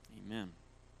Amen.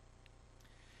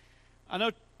 I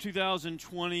know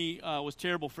 2020 was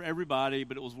terrible for everybody,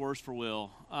 but it was worse for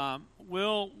Will.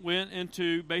 Will went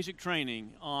into basic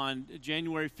training on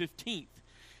January 15th,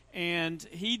 and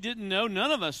he didn't know,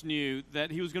 none of us knew,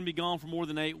 that he was going to be gone for more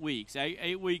than 8 weeks.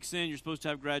 8 weeks in, you're supposed to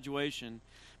have graduation.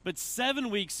 But 7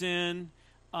 weeks in,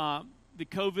 the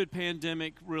COVID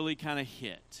pandemic really kind of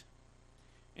hit.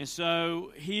 And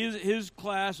so his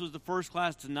class was the first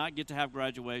class to not get to have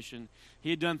graduation. He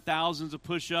had done thousands of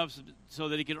push-ups so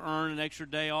that he could earn an extra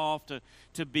day off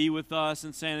to be with us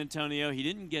in San Antonio. He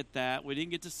didn't get that. We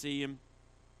didn't get to see him.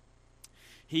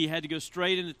 He had to go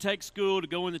straight into tech school. To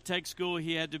go into tech school,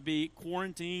 he had to be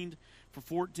quarantined for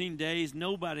 14 days.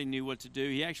 Nobody knew what to do.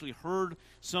 He actually heard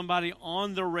somebody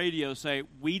on the radio say,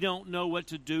 "We don't know what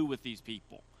to do with these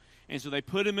people." And so they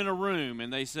put him in a room,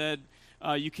 and they said,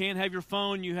 you can't have your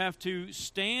phone. You have to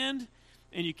stand,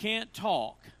 and you can't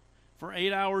talk for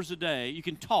 8 hours a day. You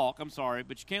can talk,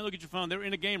 but you can't look at your phone. They're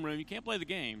in a game room. You can't play the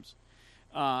games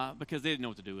because they didn't know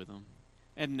what to do with them.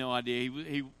 Had no idea.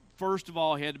 He first of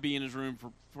all, he had to be in his room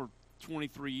for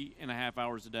 23 and a half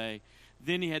hours a day.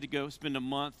 Then he had to go spend a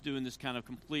month doing this kind of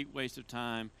complete waste of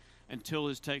time until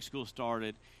his tech school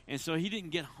started. And so he didn't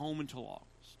get home until August.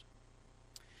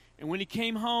 And when he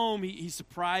came home, he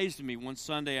surprised me one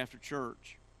Sunday after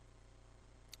church.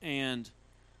 And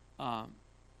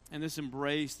this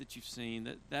embrace that you've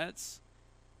seen, that's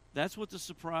what the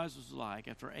surprise was like.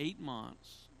 After 8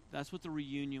 months, that's what the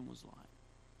reunion was like.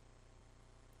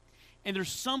 And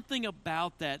there's something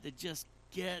about that just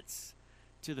gets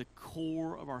to the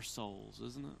core of our souls,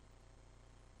 isn't it?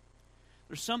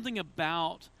 There's something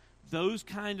about those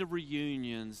kind of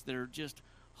reunions that are just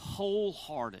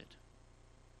wholehearted,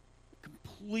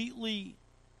 completely,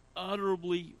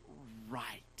 utterly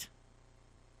right.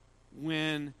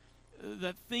 When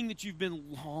that thing that you've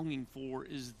been longing for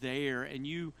is there, and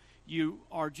you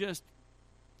are just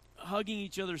hugging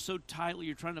each other so tightly,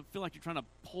 you're trying to feel like you're trying to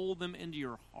pull them into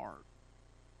your heart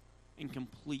and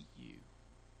complete you.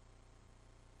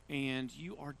 And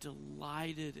you are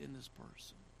delighted in this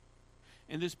person.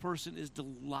 And this person is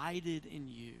delighted in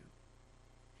you.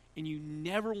 And you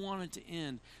never want it to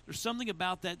end. There's something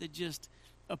about that just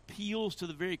appeals to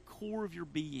the very core of your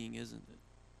being, isn't it?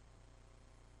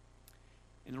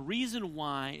 And the reason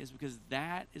why is because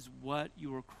that is what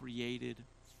you are created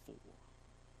for.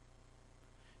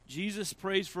 Jesus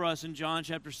prays for us in John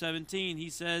chapter 17. He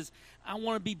says, I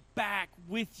want to be back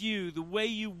with you the way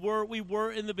we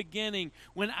were in the beginning,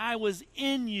 when I was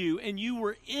in you and you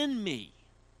were in me.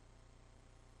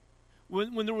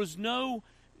 When there was no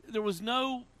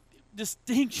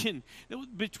distinction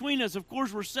between us. Of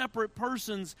course, we're separate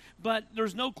persons, but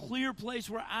there's no clear place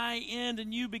where I end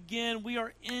and you begin. We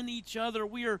are in each other.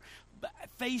 We are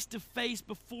face to face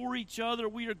before each other.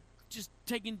 We are just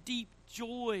taking deep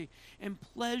joy and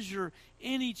pleasure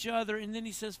in each other. And then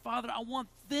he says, Father, I want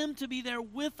them to be there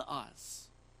with us,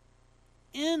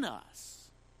 in us.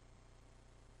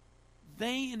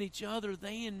 They in each other,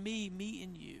 they in me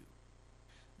in you.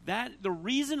 That the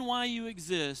reason why you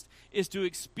exist is to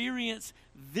experience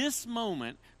this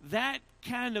moment, that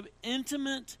kind of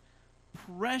intimate,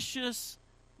 precious,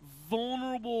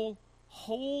 vulnerable,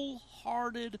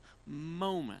 wholehearted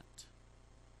moment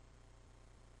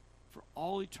for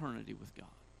all eternity with God.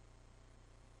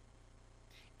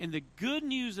 And the good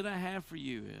news that I have for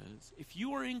you is, if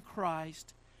you are in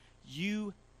Christ,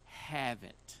 you have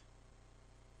it.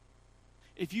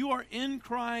 If you are in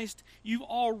Christ, you've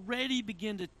already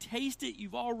begun to taste it.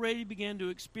 You've already begun to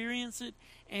experience it.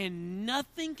 And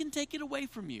nothing can take it away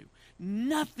from you.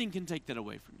 Nothing can take that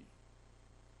away from you.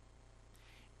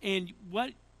 And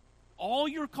what all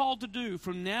you're called to do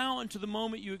from now until the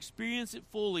moment you experience it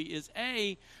fully is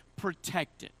A,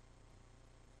 protect it.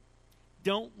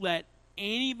 Don't let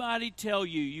anybody tell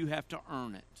you you have to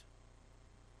earn it.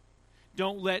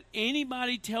 Don't let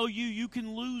anybody tell you you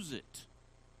can lose it.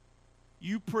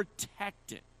 You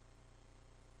protect it.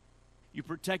 You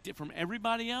protect it from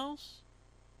everybody else,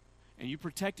 and you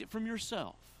protect it from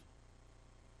yourself.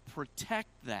 Protect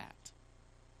that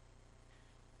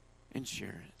and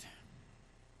share it.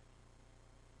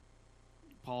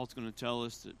 Paul's going to tell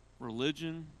us that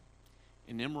religion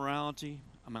and immorality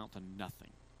amount to nothing.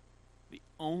 The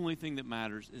only thing that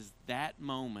matters is that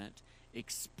moment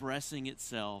expressing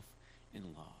itself in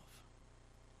love.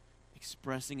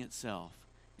 Expressing itself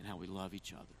in how we love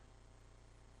each other.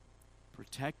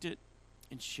 Protect it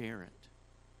and share it.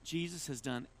 Jesus has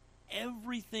done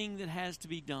everything that has to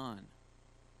be done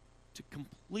to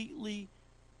completely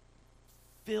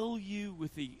fill you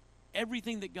with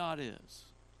everything that God is.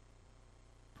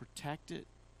 Protect it,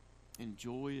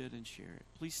 enjoy it, and share it.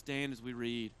 Please stand as we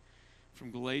read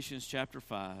from Galatians chapter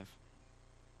 5.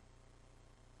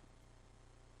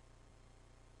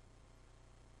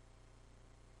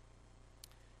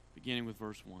 Beginning with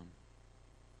verse 1.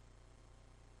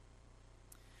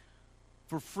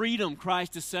 For freedom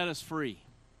Christ has set us free.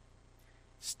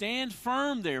 Stand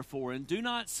firm, therefore, and do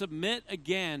not submit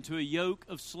again to a yoke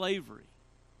of slavery.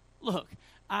 Look,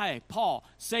 I, Paul,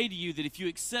 say to you that if you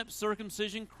accept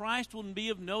circumcision, Christ will be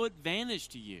of no advantage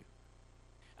to you.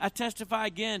 I testify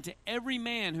again to every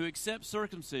man who accepts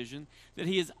circumcision that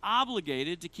he is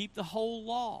obligated to keep the whole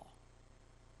law.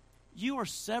 You are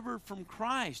severed from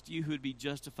Christ, you who would be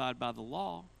justified by the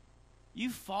law.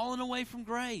 You've fallen away from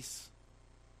grace.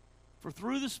 For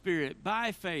through the Spirit,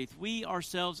 by faith, we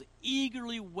ourselves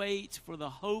eagerly wait for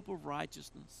the hope of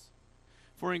righteousness.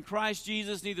 For in Christ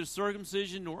Jesus, neither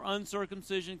circumcision nor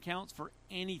uncircumcision counts for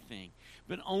anything,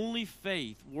 but only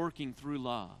faith working through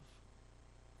love.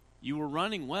 You were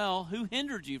running well. Who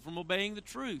hindered you from obeying the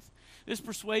truth? This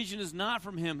persuasion is not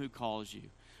from him who calls you.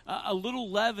 A little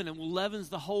leaven, and leavens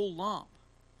the whole lump.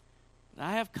 But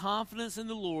I have confidence in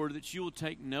the Lord that you will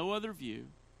take no other view,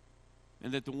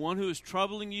 and that the one who is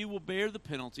troubling you will bear the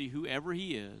penalty, whoever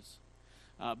he is.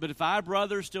 But if I,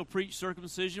 brothers, still preach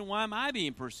circumcision, why am I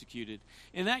being persecuted?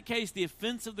 In that case, the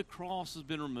offense of the cross has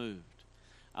been removed.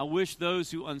 I wish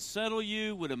those who unsettle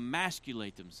you would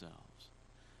emasculate themselves.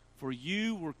 For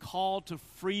you were called to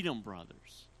freedom,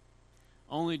 brothers.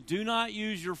 Only do not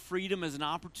use your freedom as an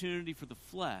opportunity for the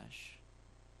flesh,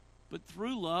 but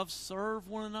through love serve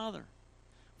one another.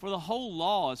 For the whole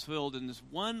law is filled in this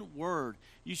one word: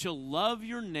 you shall love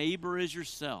your neighbor as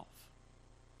yourself.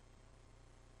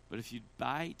 But if you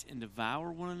bite and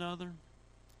devour one another,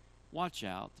 watch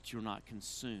out that you are not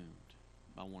consumed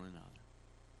by one another.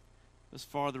 Thus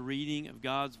far, the reading of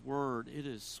God's word, it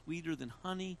is sweeter than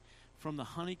honey from the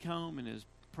honeycomb, and is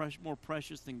more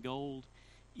precious than gold,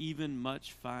 even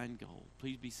much fine gold.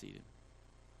 Please be seated.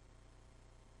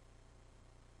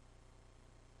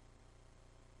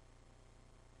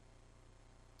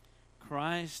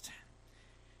 Christ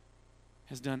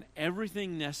has done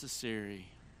everything necessary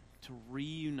to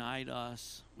reunite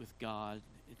us with God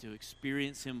and to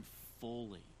experience him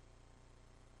fully.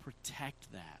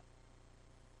 Protect that.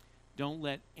 Don't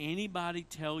let anybody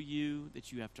tell you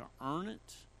that you have to earn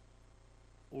it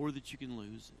or that you can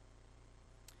lose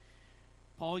it.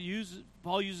 Paul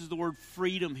uses the word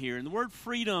freedom here. And the word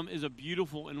freedom is a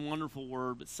beautiful and wonderful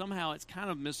word, but somehow it's kind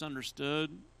of misunderstood.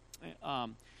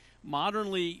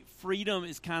 Modernly, freedom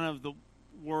is kind of the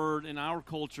word in our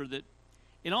culture that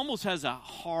it almost has a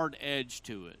hard edge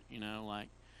to it. You know, like,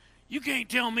 you can't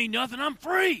tell me nothing, I'm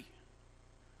free.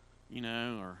 You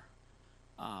know, or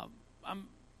I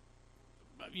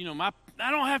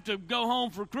don't have to go home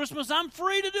for Christmas. I'm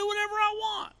free to do whatever I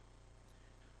want.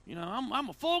 You know, I'm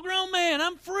a full-grown man.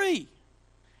 I'm free.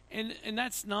 And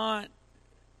that's not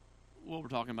what we're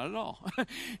talking about at all.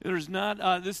 There's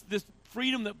not this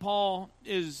freedom that Paul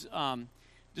is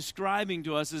describing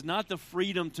to us is not the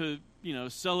freedom to,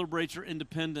 celebrate your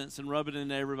independence and rub it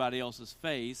into everybody else's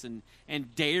face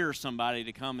and dare somebody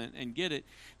to come and get it.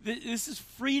 This is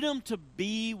freedom to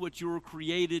be what you were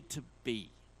created to be.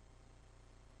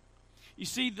 You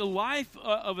see, the life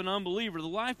of an unbeliever, the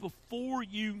life before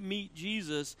you meet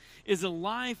Jesus, is a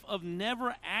life of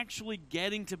never actually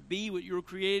getting to be what you were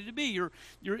created to be.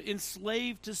 You're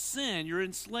enslaved to sin. You're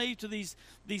enslaved to these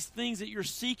things that you're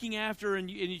seeking after and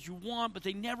you want, but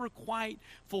they never quite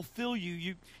fulfill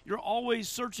you. You're always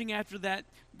searching after that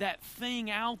thing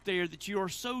out there that you are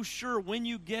so sure when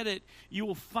you get it, you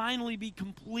will finally be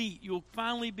complete. You will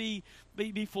finally be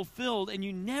fulfilled, and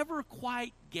you never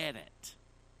quite get it.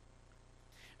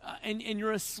 And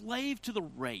you're a slave to the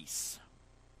race.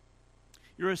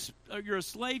 You're a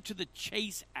slave to the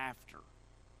chase after.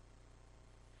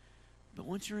 But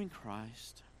once you're in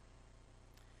Christ,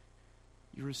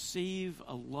 you receive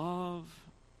a love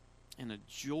and a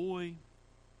joy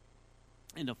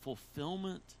and a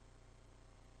fulfillment,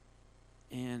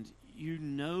 and you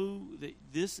know that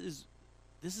this is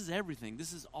everything.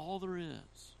 This is all there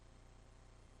is.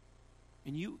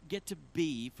 And you get to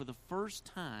be, for the first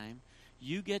time,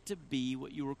 you get to be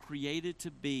what you were created to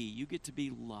be. You get to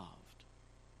be loved.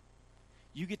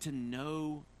 You get to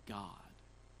know God.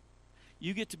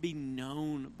 You get to be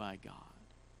known by God.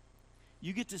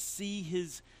 You get to see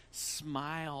his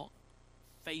smile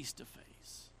face to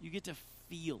face. You get to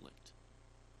feel it.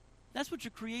 That's what you're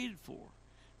created for.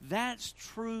 That's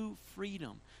true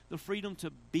freedom. The freedom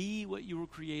to be what you were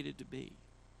created to be.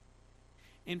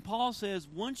 And Paul says,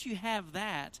 once you have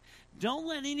that, don't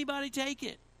let anybody take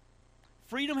it.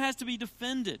 Freedom has to be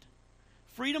defended.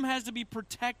 Freedom has to be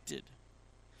protected.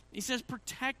 He says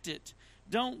protect it.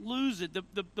 Don't lose it.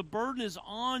 The burden is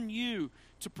on you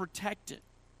to protect it.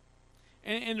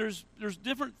 And there's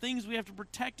different things we have to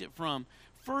protect it from.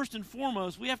 First and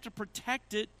foremost, we have to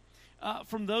protect it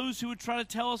from those who would try to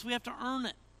tell us we have to earn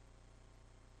it.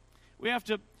 We have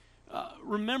to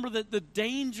remember that the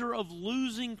danger of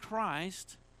losing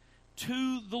Christ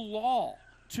to the law,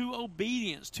 to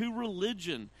obedience, to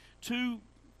religion, to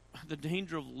the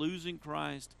danger of losing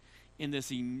Christ in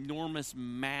this enormous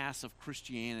mass of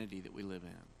Christianity that we live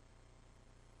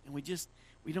in. And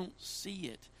we don't see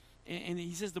it. And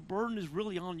he says the burden is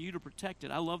really on you to protect it.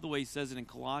 I love the way he says it in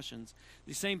Colossians.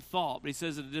 The same thought, but he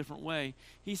says it a different way.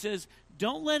 He says,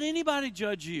 don't let anybody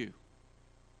judge you.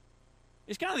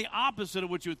 It's kind of the opposite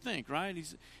of what you would think, right?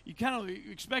 You kind of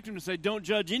expect him to say, don't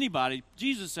judge anybody.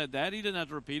 Jesus said that. He didn't have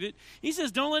to repeat it. He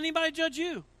says, don't let anybody judge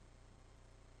you.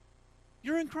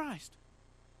 You're in Christ.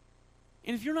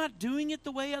 And if you're not doing it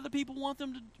the way other people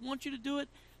want you to do it,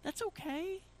 that's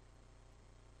okay.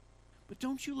 But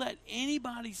don't you let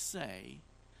anybody say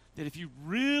that if you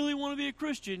really want to be a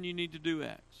Christian, you need to do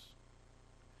X.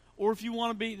 Or if you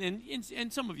want to be,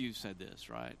 and some of you said this,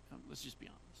 right? Let's just be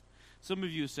honest. Some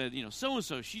of you have said,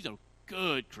 so-and-so, she's a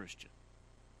good Christian.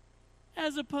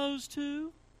 As opposed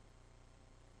to,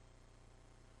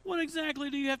 what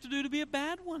exactly do you have to do to be a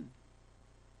bad one?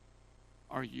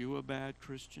 Are you a bad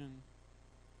Christian?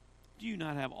 Do you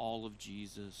not have all of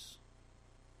Jesus?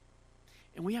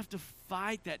 And we have to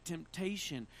fight that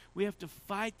temptation. We have to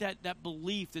fight that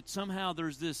belief that somehow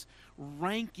there's this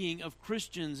ranking of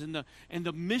Christians and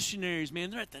the missionaries,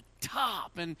 man, they're at the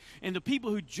top. And the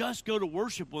people who just go to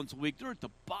worship once a week, they're at the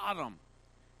bottom.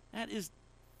 That is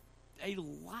a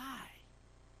lie.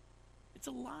 It's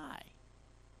a lie.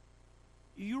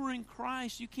 You're in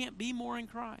Christ. You can't be more in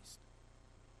Christ.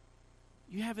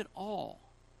 You have it all.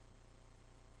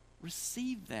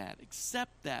 Receive that.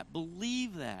 Accept that.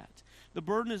 Believe that. The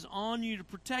burden is on you to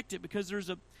protect it because there's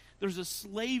a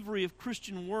slavery of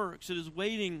Christian works that is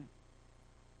waiting.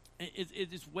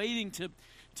 It is waiting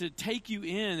to take you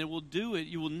in. It will do it.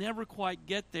 You will never quite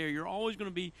get there. You're always going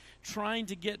to be trying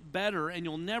to get better, and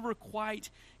you'll never quite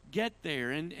get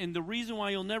there. And the reason why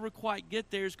you'll never quite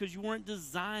get there is because you weren't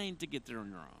designed to get there on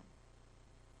your own.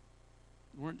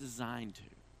 You weren't designed to.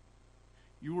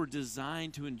 You were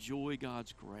designed to enjoy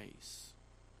God's grace.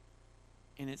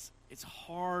 And it's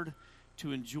hard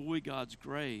to enjoy God's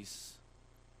grace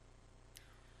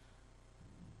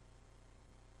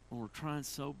when we're trying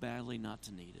so badly not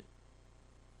to need it.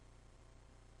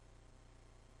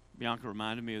 Bianca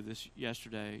reminded me of this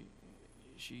yesterday.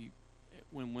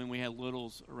 When we had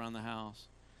littles around the house,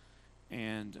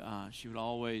 and she would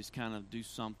always kind of do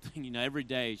something. Every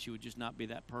day she would just not be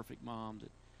that perfect mom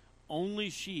that only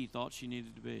she thought she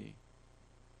needed to be.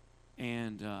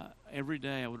 And every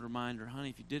day I would remind her, honey,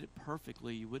 if you did it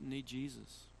perfectly, you wouldn't need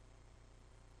Jesus.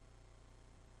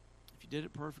 If you did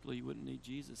it perfectly, you wouldn't need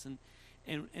Jesus.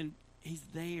 And he's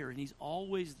there, and he's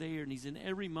always there, and he's in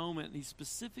every moment, and he's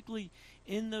specifically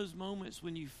in those moments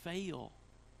when you fail.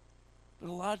 But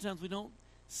a lot of times we don't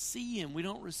see him, we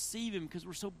don't receive him because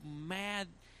we're so mad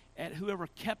at whoever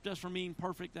kept us from being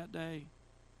perfect that day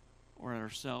or at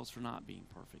ourselves for not being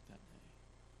perfect that day.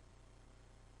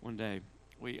 One day,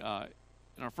 we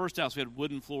in our first house, we had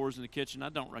wooden floors in the kitchen. I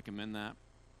don't recommend that.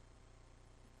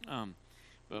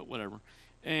 But whatever.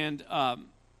 And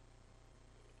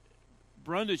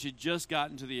Brundage had just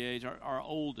gotten to the age, our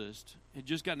oldest, had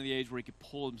just gotten to the age where he could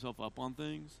pull himself up on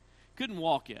things. Couldn't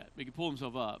walk yet, but he could pull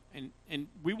himself up. And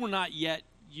we were not yet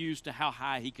used to how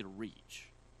high he could reach.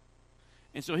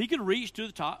 And so he could reach to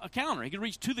the top, a counter. He could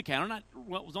reach to the counter, not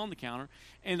what was on the counter.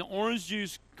 And the orange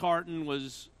juice carton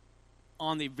was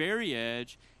on the very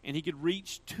edge, and he could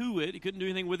reach to it. He couldn't do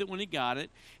anything with it when he got it.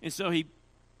 And so he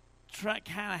kind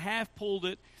of half pulled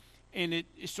it, and it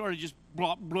started just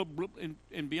blop, blop, blop.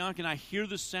 And Bianca and I hear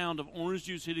the sound of orange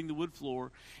juice hitting the wood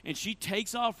floor, and she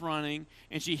takes off running,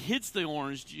 and she hits the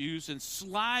orange juice and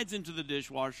slides into the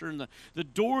dishwasher, and the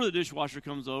door of the dishwasher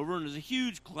comes over, and there's a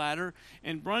huge clatter,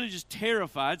 and Brundage is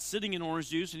terrified, sitting in orange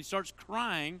juice, and he starts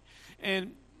crying,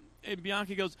 and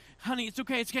Bianca goes, honey, it's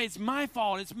okay, it's my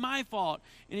fault, it's my fault.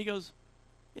 And he goes,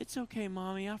 it's okay,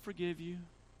 Mommy, I forgive you.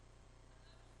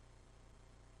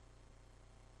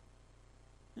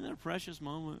 Isn't that a precious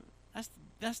moment?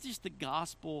 That's just the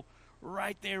gospel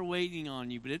right there waiting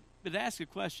on you. But it asks a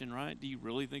question, right? Do you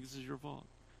really think this is your fault?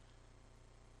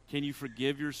 Can you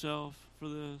forgive yourself for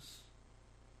this?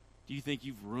 Do you think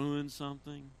you've ruined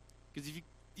something? Because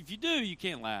if you do, you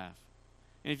can't laugh.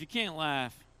 And if you can't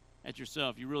laugh at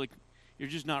yourself, you're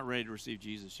just not ready to receive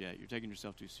Jesus yet. You're taking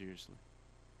yourself too seriously.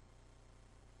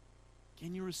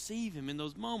 Can you receive him in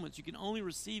those moments? You can only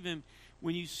receive him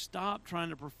when you stop trying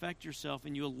to perfect yourself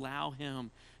and you allow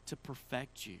him to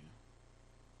perfect you.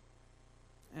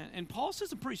 And Paul says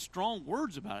some pretty strong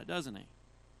words about it, doesn't he?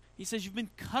 He says you've been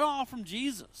cut off from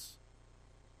Jesus.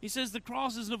 He says the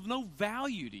cross is of no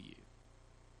value to you.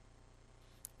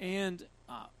 And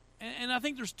I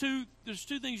think there's two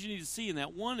things you need to see in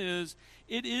that. One is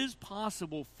it is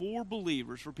possible for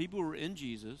believers, for people who are in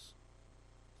Jesus,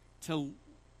 to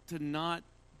not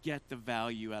get the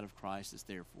value out of Christ that's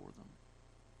there for them.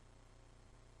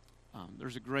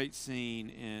 There's a great scene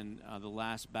in The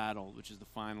Last Battle, which is the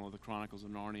final of the Chronicles of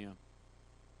Narnia.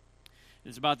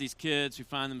 It's about these kids who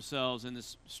find themselves in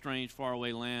this strange,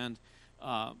 faraway land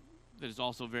that is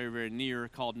also very, very near,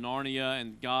 called Narnia.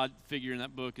 And God figure in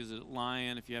that book is a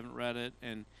lion, if you haven't read it.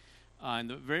 And in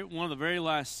one of the very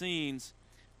last scenes,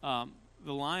 the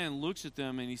lion looks at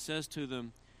them and he says to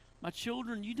them, "My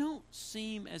children, you don't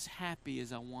seem as happy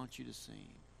as I want you to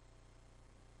seem."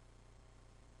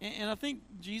 And I think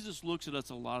Jesus looks at us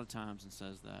a lot of times and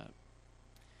says that.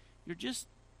 You're just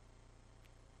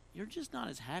not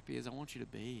as happy as I want you to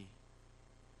be.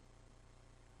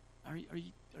 Are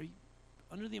you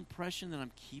under the impression that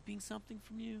I'm keeping something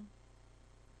from you?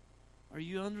 Are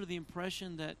you under the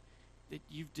impression that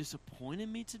you've disappointed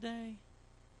me today?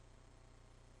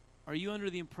 Are you under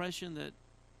the impression that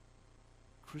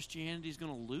Christianity is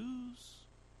going to lose?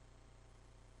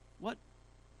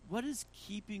 What is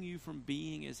keeping you from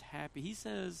being as happy? He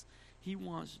says he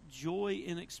wants joy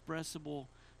inexpressible,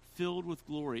 filled with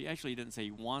glory. Actually, he doesn't say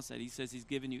he wants that. He says he's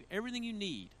given you everything you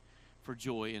need for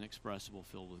joy inexpressible,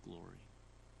 filled with glory.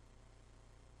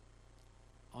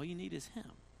 All you need is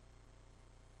him.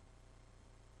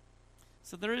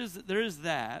 So there is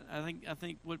that. I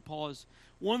think what Paul is,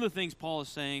 one of the things Paul is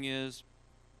saying is,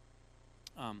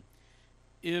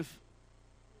 if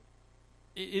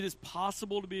it is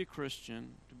possible to be a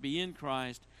Christian, to be in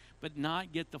Christ, but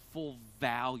not get the full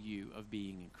value of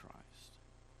being in Christ.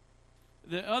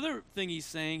 The other thing he's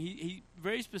saying, he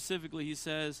very specifically, he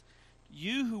says,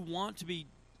 you who want to be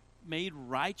made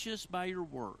righteous by your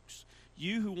works,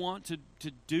 you who want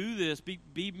to do this, be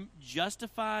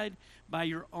justified by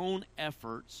your own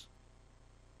efforts,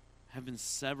 have been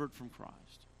severed from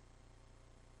Christ.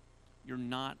 You're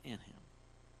not in him.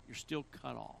 You're still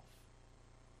cut off.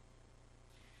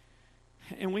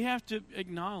 And we have to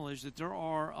acknowledge that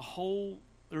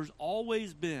there's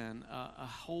always been a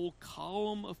whole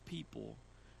column of people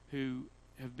who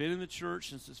have been in the church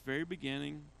since its very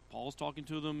beginning. Paul's talking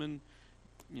to them in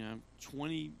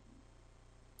 20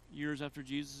 years after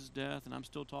Jesus' death, and I'm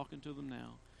still talking to them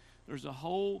now. There's a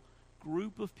whole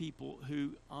group of people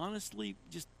who honestly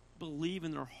just believe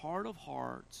in their heart of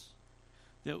hearts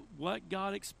that what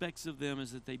God expects of them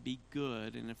is that they be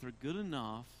good, and if they're good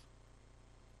enough,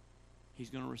 he's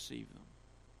going to receive them.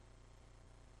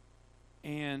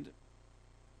 And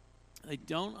they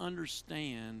don't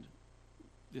understand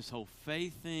this whole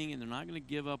faith thing, and they're not going to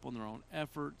give up on their own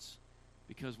efforts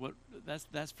because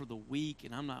that's for the weak,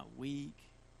 and I'm not weak.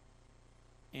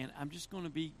 And I'm just going to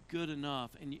be good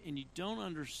enough. And you don't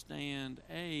understand,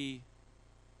 you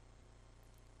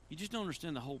just don't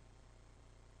understand the whole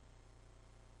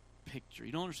picture.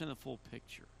 You don't understand the full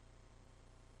picture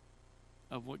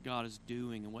of what God is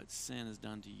doing and what sin has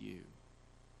done to you.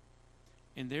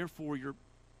 And therefore, you're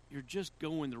just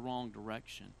going the wrong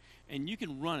direction. And you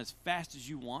can run as fast as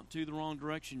you want to the wrong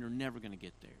direction, you're never going to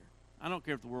get there. I don't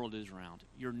care if the world is around.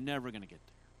 You're never going to get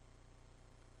there.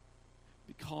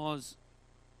 Because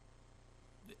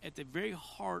at the very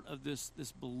heart of this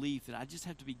belief that I just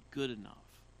have to be good enough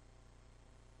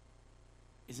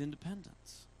is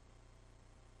independence.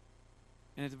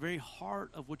 And at the very heart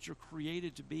of what you're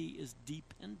created to be is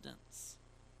dependence.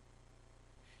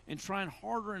 And trying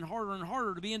harder and harder and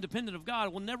harder to be independent of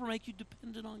God will never make you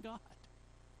dependent on God.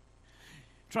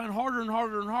 Trying harder and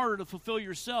harder and harder to fulfill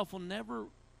yourself will never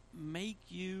make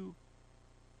you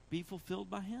be fulfilled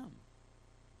by him.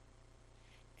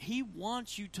 He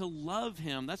wants you to love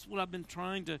him. That's what I've been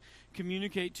trying to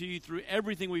communicate to you through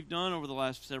everything we've done over the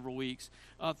last several weeks.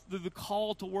 Through the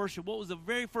call to worship. What was the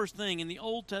very first thing in the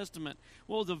Old Testament?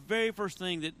 What was the very first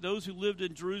thing that those who lived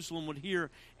in Jerusalem would hear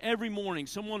every morning?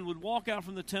 Someone would walk out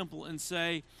from the temple and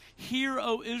say, "Hear,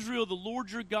 O Israel, the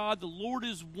Lord your God, the Lord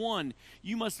is one.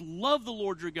 You must love the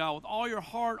Lord your God with all your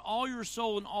heart, all your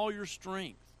soul, and all your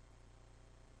strength."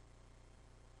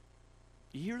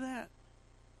 You hear that?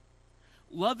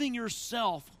 Loving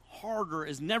yourself harder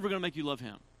is never going to make you love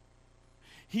him.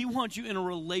 He wants you in a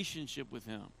relationship with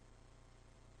him.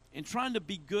 And trying to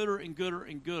be gooder and gooder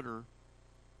and gooder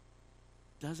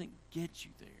doesn't get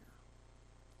you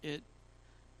there.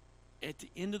 At the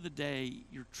end of the day,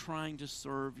 you're trying to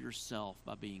serve yourself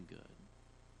by being good.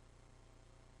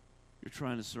 you're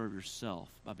trying to serve yourself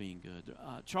by being good.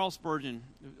 Charles Spurgeon,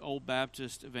 the old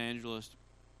Baptist evangelist,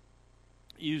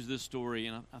 used this story,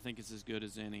 and I think it's as good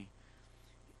as any.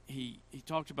 He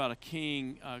talked about a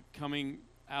king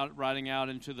riding out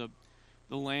into the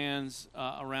lands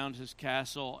around his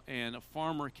castle, and a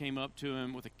farmer came up to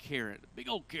him with a carrot, a big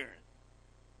old carrot.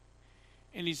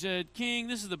 And he said, "King,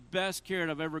 this is the best carrot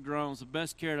I've ever grown. It's the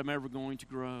best carrot I'm ever going to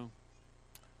grow.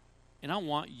 And I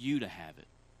want you to have it."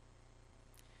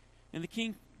 And the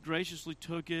king graciously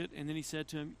took it, and then he said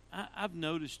to him, I've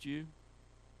noticed you.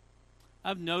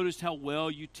 I've noticed how well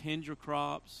you tend your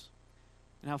crops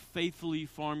and how faithfully you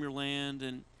farm your land.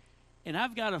 And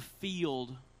I've got a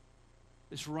field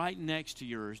that's right next to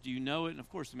yours. Do you know it? And, of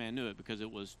course, the man knew it because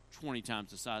it was 20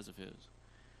 times the size of his.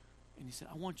 And he said,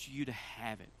 I want you to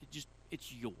have it.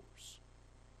 It's yours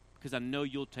because I know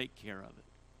you'll take care of it.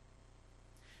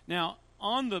 Now,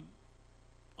 on the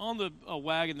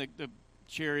wagon, the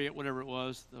chariot, whatever it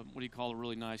was, what do you call a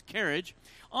really nice carriage?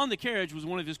 On the carriage was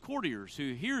one of his courtiers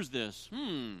who hears this.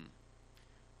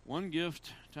 One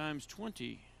gift times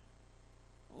 20.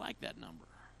 I like that number.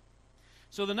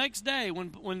 So the next day,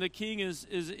 when the king is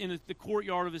in the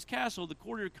courtyard of his castle, the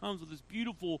courtier comes with this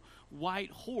beautiful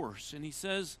white horse, and he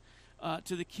says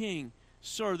to the king,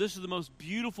 "Sir, this is the most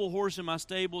beautiful horse in my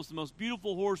stable. It's the most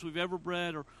beautiful horse we've ever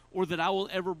bred or that I will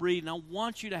ever breed, and I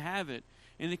want you to have it."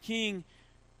 And the king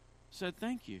said,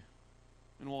 "Thank you,"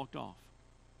 and walked off.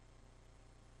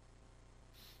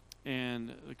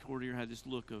 And the courtier had this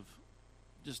look of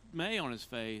dismay on his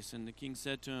face, and the king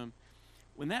said to him,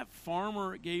 "When that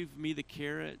farmer gave me the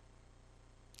carrot,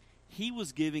 he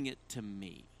was giving it to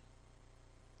me.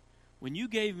 When you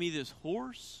gave me this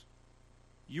horse,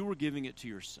 you were giving it to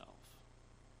yourself.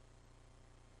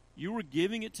 You were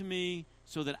giving it to me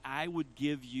so that I would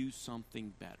give you something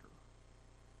better."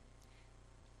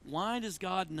 Why does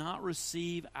God not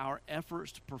receive our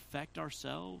efforts to perfect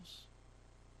ourselves?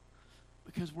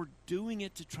 Because we're doing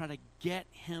it to try to get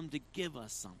Him to give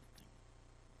us something.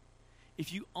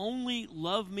 If you only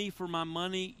love me for my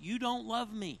money, you don't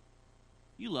love me.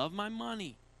 You love my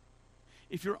money.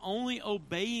 If you're only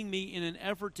obeying me in an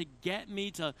effort to get me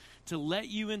to let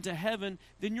you into heaven,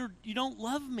 then you don't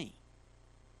love me.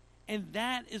 And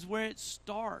that is where it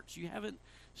starts. You haven't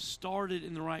started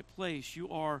in the right place. You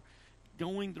are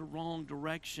going the wrong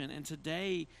direction. And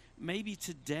maybe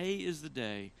today is the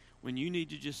day when you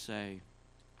need to just say,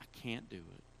 I can't do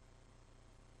it.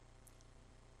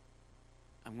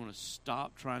 I'm going to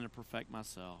stop trying to perfect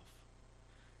myself,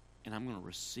 and I'm going to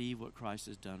receive what Christ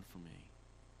has done for me.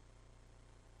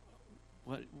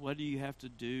 What do you have to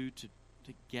do to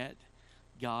get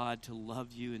God to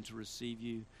love you and to receive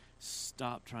you?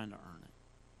 Stop trying to earn it.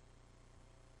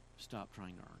 Stop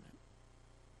trying to earn it,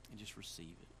 and just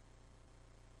receive it.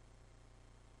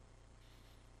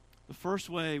 The first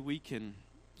way we can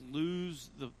lose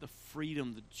the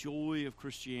freedom, the joy of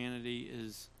Christianity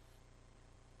is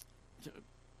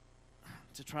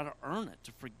to try to earn it,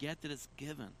 to forget that it's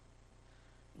given.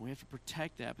 We have to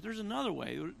protect that. But there's another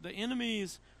way. The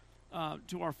enemies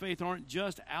to our faith aren't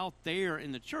just out there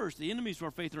in the church. The enemies to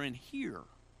our faith are in here.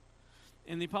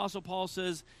 And the Apostle Paul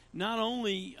says, not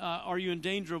only are you in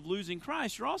danger of losing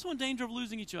Christ, you're also in danger of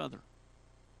losing each other.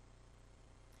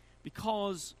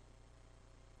 Because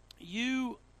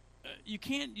you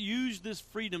can't use this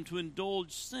freedom to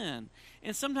indulge sin.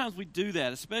 And sometimes we do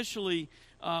that, especially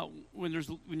when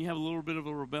you have a little bit of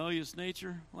a rebellious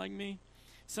nature like me.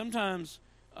 Sometimes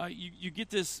you get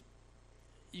this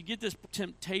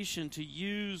temptation to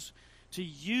use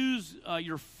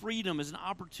your freedom as an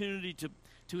opportunity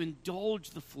to indulge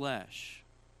the flesh.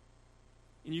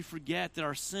 And you forget that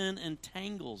our sin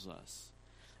entangles us.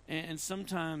 And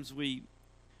sometimes we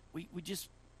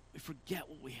forget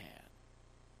what we had.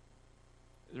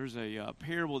 There's a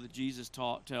parable that Jesus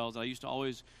tells. I used to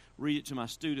always read it to my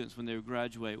students when they would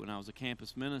graduate when I was a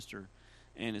campus minister.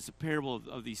 And it's a parable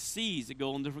of these seeds that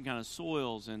go on different kind of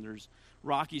soils. And there's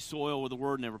rocky soil where the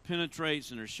word never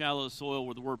penetrates, and there's shallow soil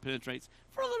where the word penetrates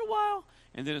for a little while,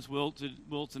 and then it's wilts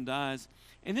and dies.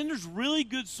 And then there's really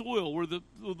good soil where the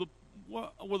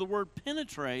word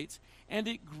penetrates and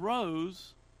it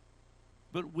grows,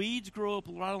 but weeds grow up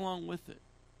right along with it.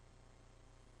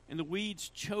 And the weeds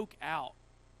choke out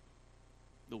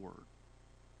the word.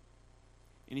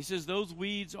 And he says those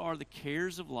weeds are the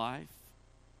cares of life,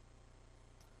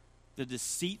 the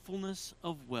deceitfulness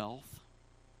of wealth,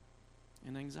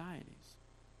 and anxieties.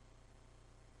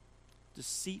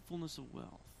 Deceitfulness of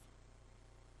wealth.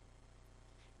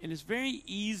 And it's very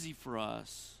easy for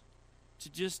us to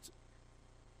just,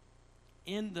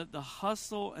 in the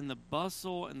hustle and the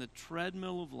bustle and the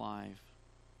treadmill of life,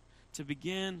 to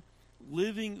begin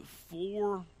living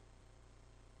for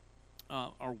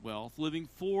our wealth, living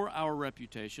for our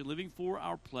reputation, living for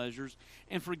our pleasures,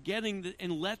 and forgetting that,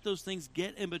 and let those things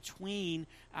get in between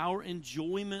our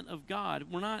enjoyment of God.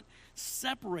 We're not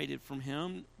separated from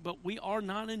Him, but we are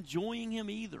not enjoying Him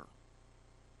either.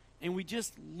 And we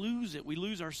just lose it. We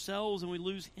lose ourselves and we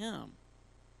lose Him.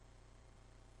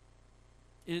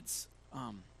 It's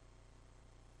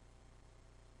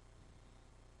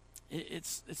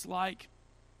like,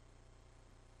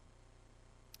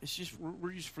 it's just,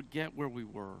 we just forget where we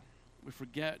were. We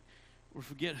forget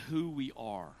who we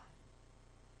are.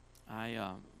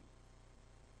 And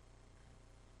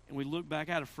we look back.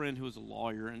 I had a friend who was a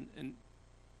lawyer, and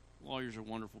lawyers are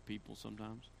wonderful people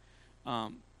sometimes.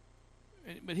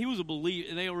 But he was a believer,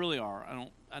 and they really are.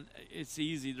 It's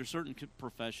easy. There's certain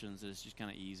professions that it's just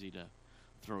kind of easy to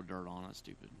throw dirt on. It's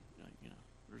stupid.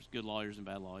 There's good lawyers and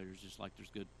bad lawyers, just like there's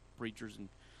good preachers and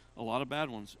a lot of bad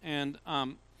ones.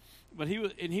 But he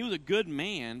was a good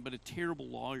man, but a terrible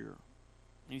lawyer.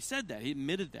 And he said that. He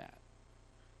admitted that.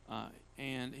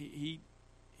 And he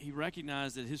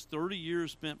recognized that his 30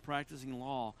 years spent practicing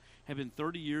law had been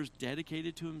 30 years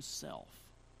dedicated to himself,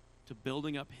 to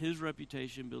building up his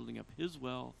reputation, building up his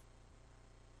wealth.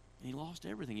 And he lost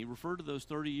everything. He referred to those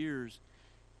 30 years,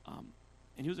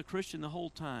 and he was a Christian the whole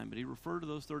time, but he referred to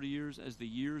those 30 years as the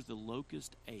years the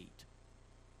locust ate.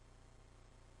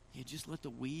 He had just let the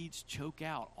weeds choke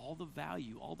out all the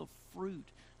value, all the fruit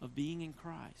of being in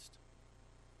Christ.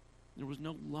 There was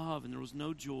no love, and there was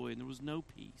no joy, and there was no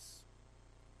peace.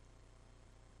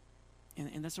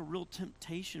 And that's a real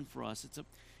temptation for us.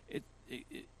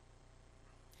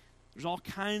 There's all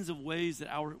kinds of ways that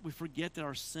we forget that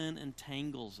our sin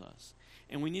entangles us,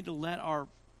 and we need to let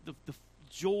the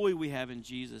joy we have in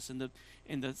Jesus and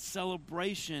the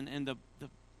celebration and the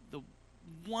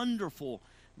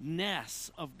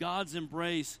wonderfulness of God's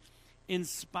embrace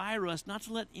inspire us not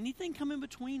to let anything come in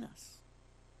between us.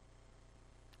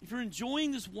 If you're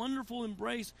enjoying this wonderful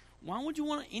embrace, why would you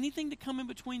want anything to come in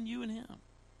between you and Him?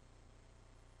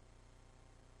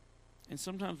 And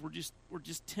sometimes we're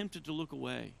just tempted to look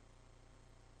away.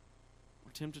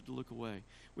 We're tempted to look away.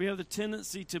 We have the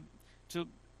tendency to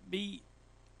be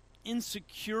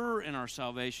insecure in our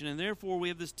salvation, and therefore we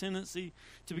have this tendency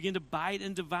to begin to bite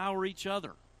and devour each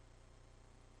other.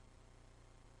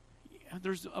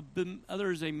 There's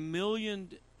a million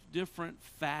different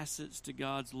facets to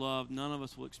God's love. None of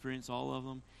us will experience all of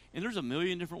them. And there's a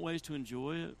million different ways to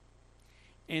enjoy it.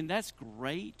 And that's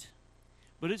great.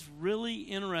 But it's really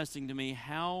interesting to me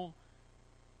how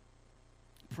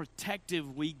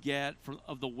protective we get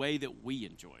of the way that we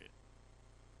enjoy it.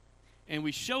 And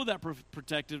we show that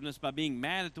protectiveness by being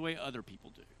mad at the way other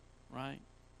people do, right?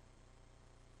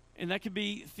 And that could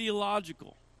be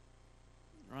theological,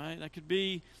 right? That could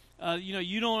be,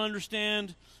 you don't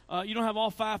understand, you don't have all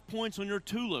 5 points on your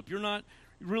tulip. You're not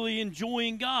really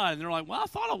enjoying God. And they're like, well, I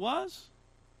thought I was.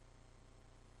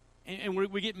 And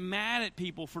we get mad at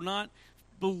people for not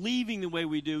believing the way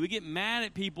we do. We get mad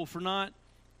at people for not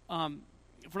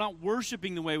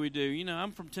worshiping the way we do.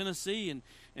 I'm from Tennessee,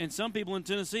 and some people in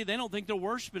Tennessee, they don't think they're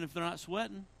worshiping if they're not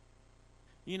sweating.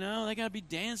 They got to be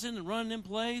dancing and running in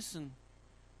place, and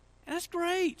that's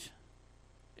great.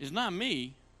 It's not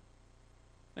me.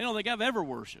 They don't think I've ever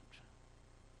worshiped.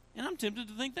 And I'm tempted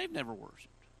to think they've never worshiped.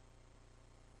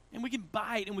 And we can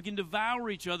bite and we can devour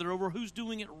each other over who's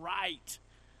doing it right.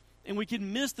 And we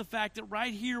can miss the fact that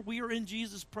right here we are in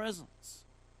Jesus' presence.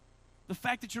 The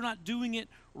fact that you're not doing it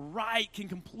right can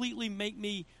completely make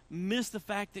me miss the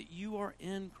fact that you are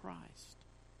in Christ.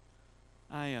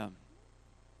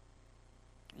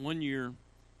 One year,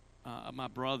 my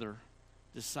brother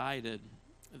decided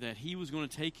that he was going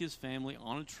to take his family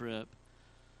on a trip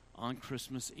on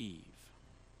Christmas Eve,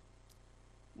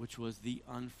 which was the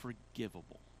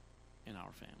unforgivable in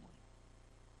our family.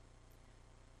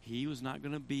 He was not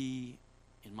going to be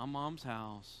in my mom's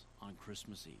house on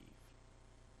Christmas Eve,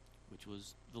 which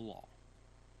was the law.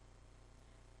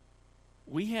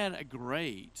 We had a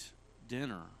great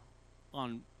dinner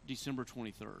on December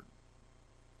 23rd.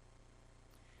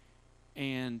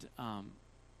 And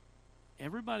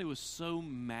everybody was so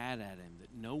mad at him that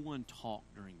no one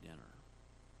talked during dinner.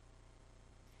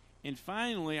 And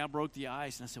finally, I broke the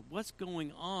ice, and I said, what's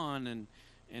going on?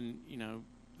 And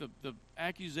the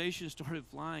accusations started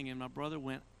flying, and my brother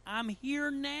went, I'm here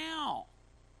now.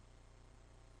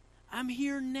 I'm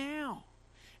here now.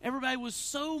 Everybody was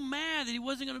so mad that he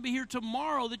wasn't going to be here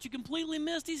tomorrow that you completely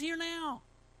missed he's here now.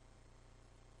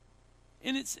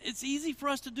 And it's easy for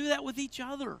us to do that with each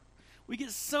other. We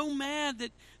get so mad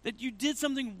that you did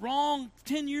something wrong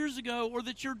 10 years ago, or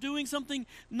that you're doing something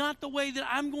not the way that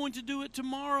I'm going to do it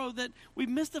tomorrow, that we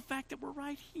miss the fact that we're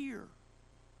right here.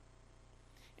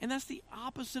 And that's the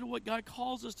opposite of what God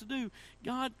calls us to do.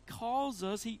 God calls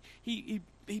us, He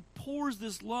pours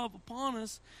this love upon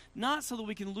us, not so that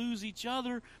we can lose each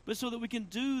other, but so that we can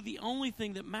do the only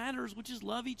thing that matters, which is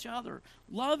love each other.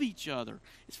 Love each other.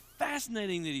 It's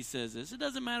fascinating that He says this. It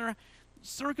doesn't matter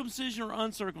circumcision or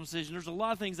uncircumcision. There's a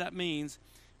lot of things that means,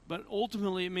 but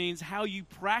ultimately it means how you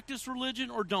practice religion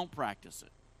or don't practice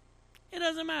it. It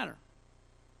doesn't matter.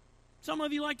 Some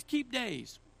of you like to keep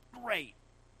days. Great.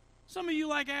 Some of you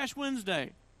like Ash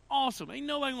Wednesday. Awesome. Ain't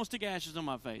nobody going to stick ashes on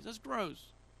my face. That's gross.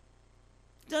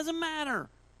 Doesn't matter.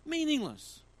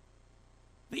 Meaningless.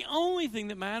 The only thing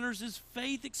that matters is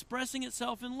faith expressing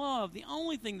itself in love. The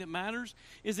only thing that matters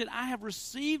is that I have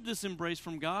received this embrace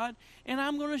from God, and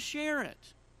I'm going to share it,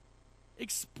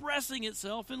 expressing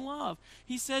itself in love.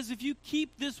 He says if you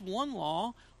keep this one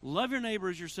law, love your neighbor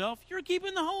as yourself, you're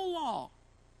keeping the whole law.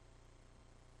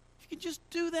 You can just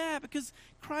do that because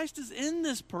Christ is in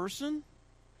this person.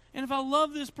 And if I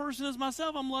love this person as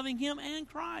myself, I'm loving him and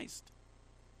Christ.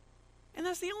 And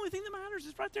that's the only thing that matters.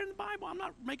 It's right there in the Bible. I'm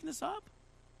not making this up.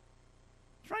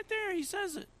 It's right there. He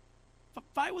says it.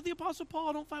 Fight with the Apostle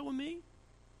Paul. Don't fight with me.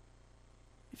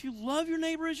 If you love your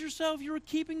neighbor as yourself, you're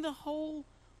keeping the whole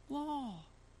law.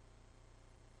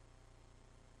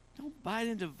 Don't bite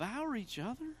and devour each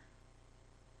other.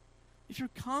 If you're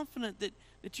confident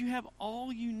that you have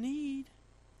all you need,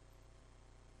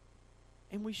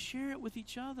 and we share it with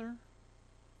each other,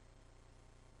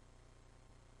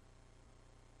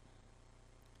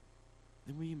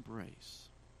 then we embrace.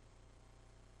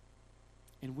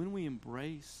 And when we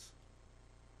embrace,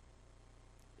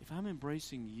 if I'm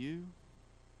embracing you,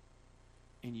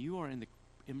 and you are in the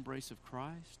embrace of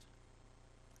Christ,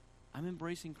 I'm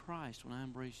embracing Christ when I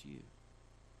embrace you.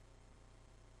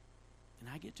 And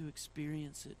I get to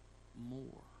experience it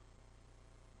more.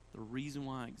 The reason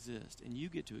why I exist. And you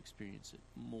get to experience it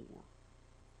more.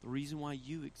 The reason why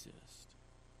you exist.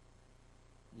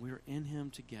 We're in him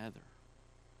together.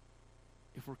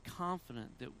 If we're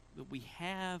confident that we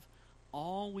have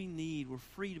all we need, we're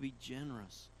free to be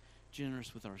generous.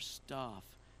 Generous with our stuff.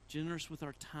 Generous with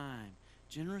our time.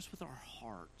 Generous with our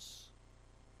hearts.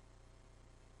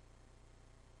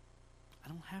 I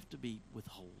don't have to be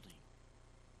withholding.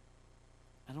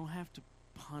 I don't have to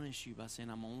punish you by saying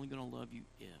I'm only going to love you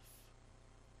if.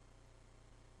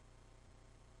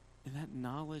 And that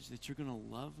knowledge that you're going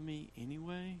to love me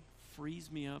anyway frees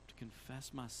me up to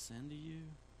confess my sin to you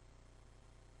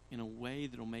in a way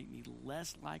that will make me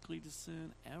less likely to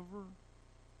sin ever,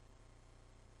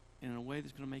 and in a way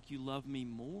that's going to make you love me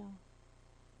more,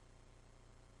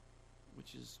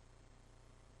 which is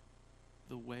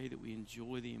the way that we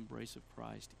enjoy the embrace of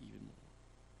Christ even more.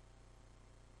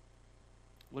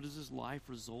 What does this life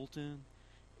result in?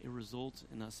 It results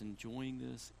in us enjoying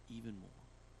this even more.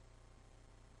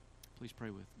 Please pray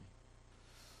with me.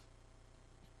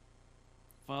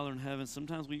 Father in heaven,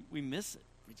 sometimes we miss it.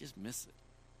 We just miss it.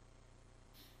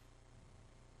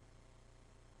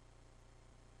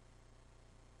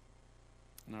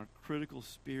 And our critical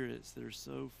spirits that are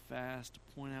so fast to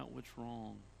point out what's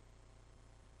wrong,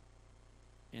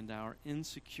 and our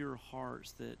insecure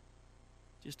hearts that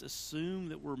just assume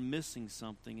that we're missing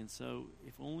something, and so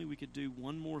if only we could do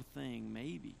one more thing,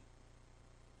 maybe.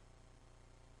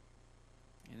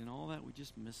 And in all that, we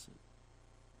just miss it.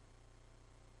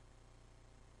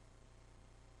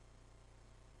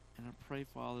 And I pray,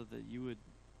 Father, that you would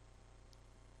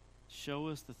show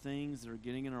us the things that are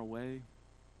getting in our way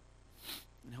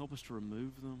and help us to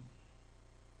remove them.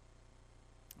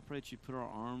 I pray that you put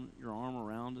your arm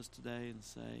around us today and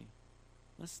say,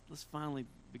 let's finally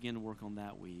begin to work on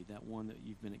that weed, that one that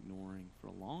you've been ignoring for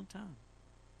a long time.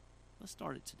 Let's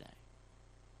start it today.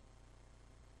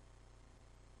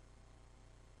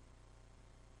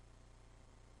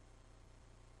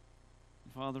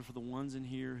 And Father, for the ones in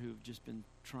here who have just been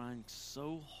trying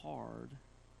so hard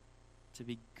to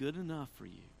be good enough for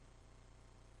you,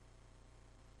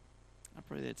 I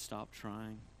pray they'd stop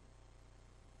trying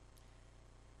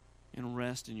and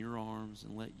rest in your arms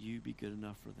and let you be good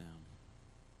enough for them.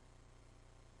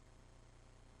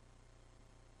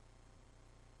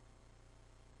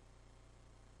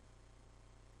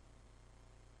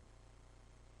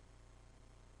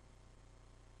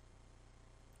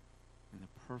 In the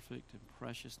perfect and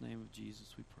precious name of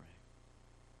Jesus we pray.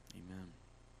 Amen.